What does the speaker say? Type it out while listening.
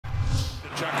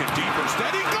Check it deep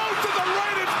instead. He goes to the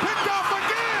right. It's picked off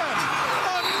again.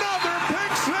 Another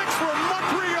pick six from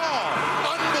Montreal.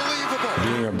 Unbelievable.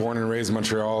 Being a born and raised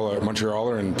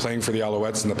Montrealer and playing for the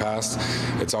Alouettes in the past,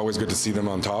 it's always good to see them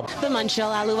on top. The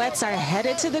Montreal Alouettes are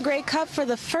headed to the Grey Cup for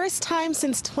the first time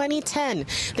since 2010.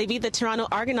 They beat the Toronto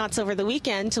Argonauts over the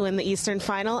weekend to win the Eastern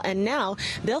Final, and now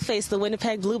they'll face the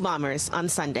Winnipeg Blue Bombers on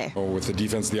Sunday. With the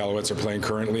defense the Alouettes are playing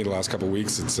currently the last couple of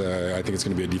weeks, I think it's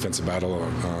going to be a defensive battle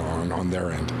on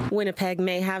their end. Winnipeg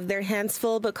may have their hands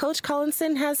full, but Coach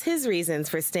Collinson has his reasons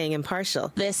for staying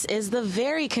impartial. This is the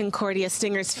very Concordia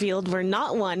Stingers field where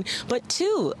not one, but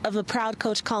two of the proud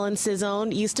Coach Collinson's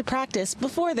own used to practice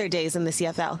before their days in the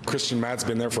CFL. Kristian Matte's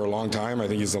been there for a long time. I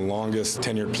think he's the longest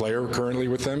tenured player currently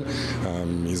with them.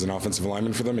 He's an offensive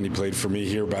lineman for them, and he played for me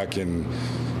here back in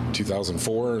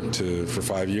 2004 for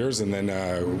 5 years, and then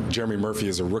Jeremy Murphy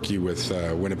is a rookie with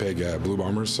Winnipeg Blue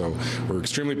Bombers, so we're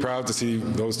extremely proud to see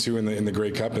those two in the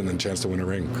Grey Cup and then chance to win a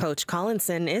ring. Coach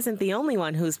Collinson isn't the only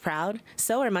one who's proud.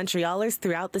 So are Montrealers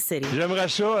throughout the city. J'aimerais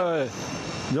ça,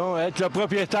 être le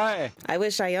propriétaire. I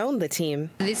wish I owned the team.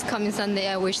 This coming Sunday,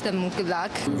 I wish them good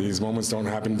luck. These moments don't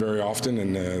happen very often,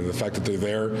 and the fact that they're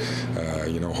there,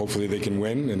 hopefully they can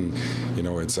win, and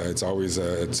it's always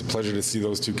it's a pleasure to see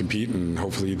those two compete, and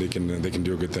hopefully they can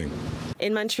do a good thing.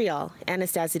 In Montreal,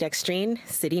 Anastasia Dextrene,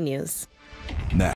 City News.